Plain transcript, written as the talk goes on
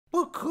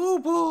But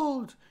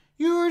Kobold,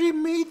 you already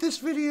made this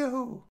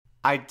video.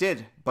 I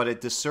did, but it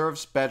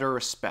deserves better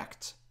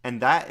respect. And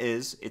that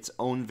is its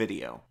own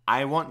video.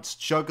 I want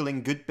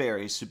juggling good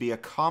berries to be a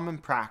common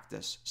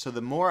practice, so the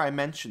more I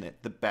mention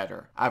it, the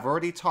better. I've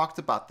already talked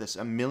about this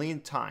a million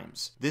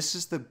times. This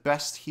is the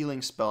best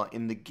healing spell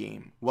in the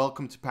game.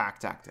 Welcome to Pack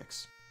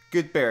Tactics.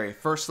 Goodberry,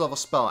 first level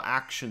spell,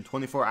 action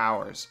 24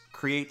 hours.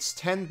 Creates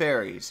 10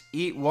 berries,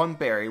 eat 1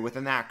 berry with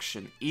an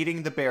action.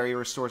 Eating the berry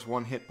restores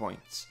 1 hit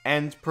points.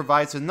 And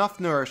provides enough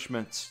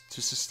nourishment to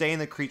sustain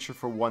the creature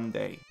for 1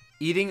 day.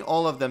 Eating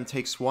all of them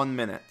takes 1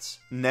 minute.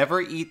 Never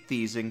eat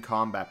these in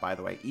combat, by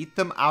the way. Eat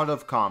them out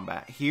of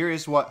combat. Here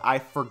is what I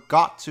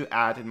forgot to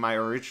add in my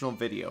original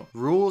video.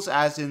 Rules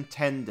as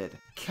intended.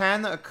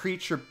 Can a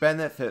creature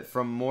benefit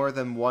from more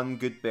than 1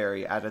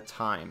 Goodberry at a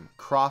time?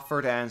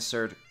 Crawford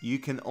answered, you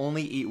can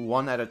only eat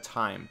 1 at a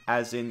time,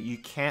 as in you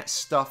can't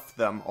stuff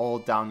them all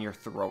down your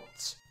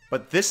throats.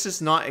 But this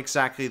is not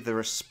exactly the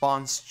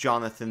response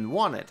Jonathan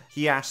wanted.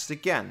 He asked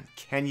again,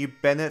 can you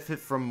benefit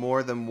from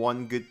more than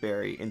 1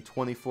 Goodberry in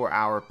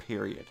 24-hour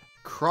period?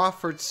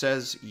 Crawford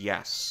says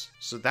yes.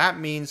 So that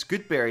means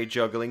Goodberry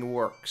juggling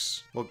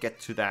works. We'll get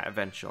to that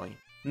eventually.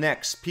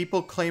 Next,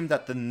 people claim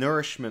that the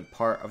nourishment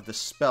part of the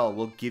spell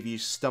will give you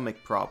stomach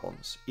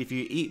problems if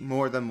you eat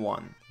more than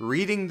 1.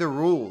 Reading the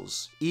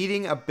rules,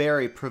 eating a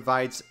berry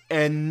provides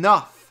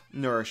enough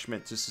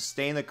nourishment to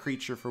sustain a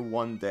creature for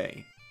 1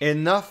 day.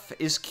 Enough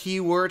is key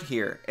word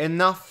here.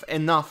 Enough,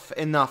 enough,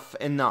 enough,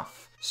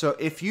 enough. So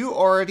if you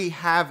already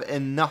have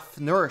enough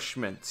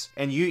nourishment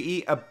and you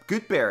eat a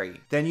Goodberry,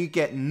 then you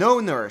get no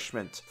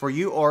nourishment, for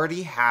you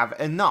already have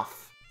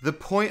enough. The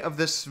point of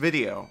this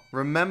video,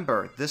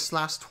 remember, this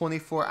lasts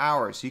 24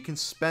 hours. You can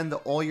spend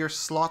all your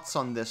slots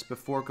on this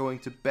before going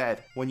to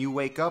bed. When you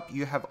wake up,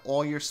 you have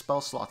all your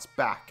spell slots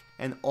back.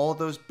 And all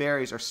those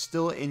berries are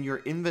still in your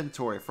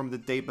inventory from the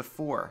day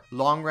before.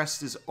 Long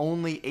rest is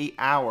only 8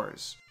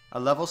 hours. A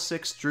level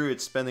 6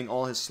 druid spending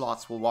all his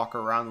slots will walk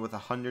around with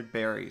 100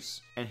 berries,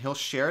 and he'll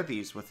share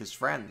these with his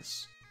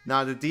friends.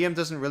 Now, the DM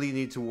doesn't really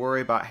need to worry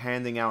about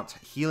handing out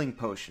healing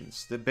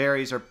potions. The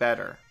berries are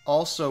better.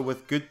 Also,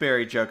 with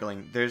Goodberry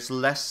juggling, there's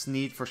less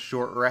need for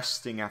short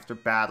resting after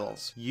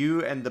battles.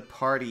 You and the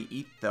party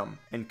eat them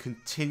and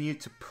continue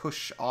to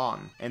push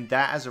on, and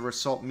that as a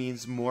result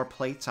means more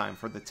playtime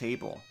for the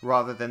table,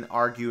 rather than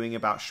arguing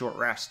about short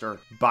rest or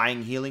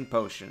buying healing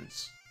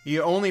potions.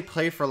 You only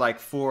play for like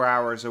 4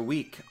 hours a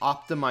week.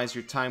 Optimize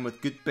your time with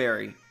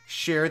Goodberry.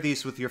 Share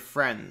these with your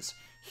friends.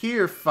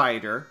 Here,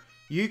 fighter,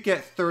 you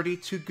get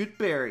 32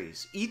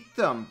 Goodberries. Eat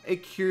them.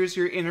 It cures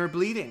your inner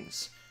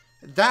bleedings.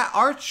 That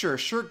archer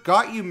sure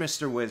got you,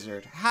 Mr.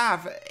 Wizard.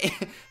 Have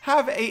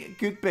 8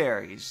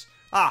 Goodberries.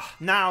 Ah,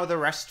 now the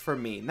rest for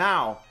me.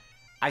 Now,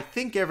 I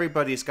think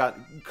everybody's got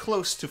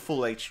close to full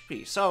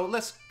HP. So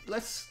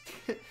let's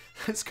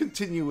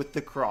continue with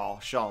the crawl,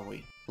 shall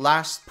we?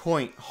 Last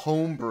point,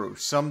 homebrew.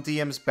 Some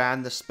DMs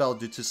ban the spell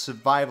due to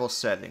survival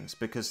settings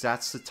because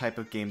that's the type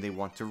of game they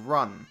want to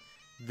run.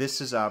 This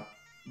is a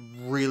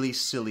really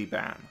silly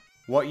ban.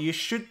 What you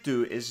should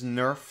do is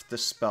nerf the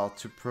spell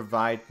to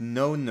provide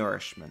no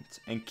nourishment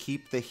and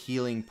keep the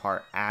healing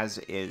part as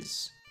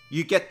is.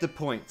 You get the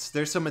point.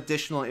 There's some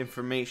additional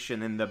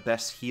information in the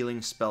best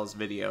healing spells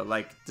video,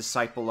 like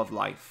Disciple of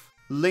Life.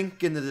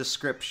 Link in the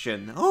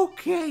description.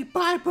 Okay,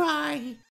 bye bye!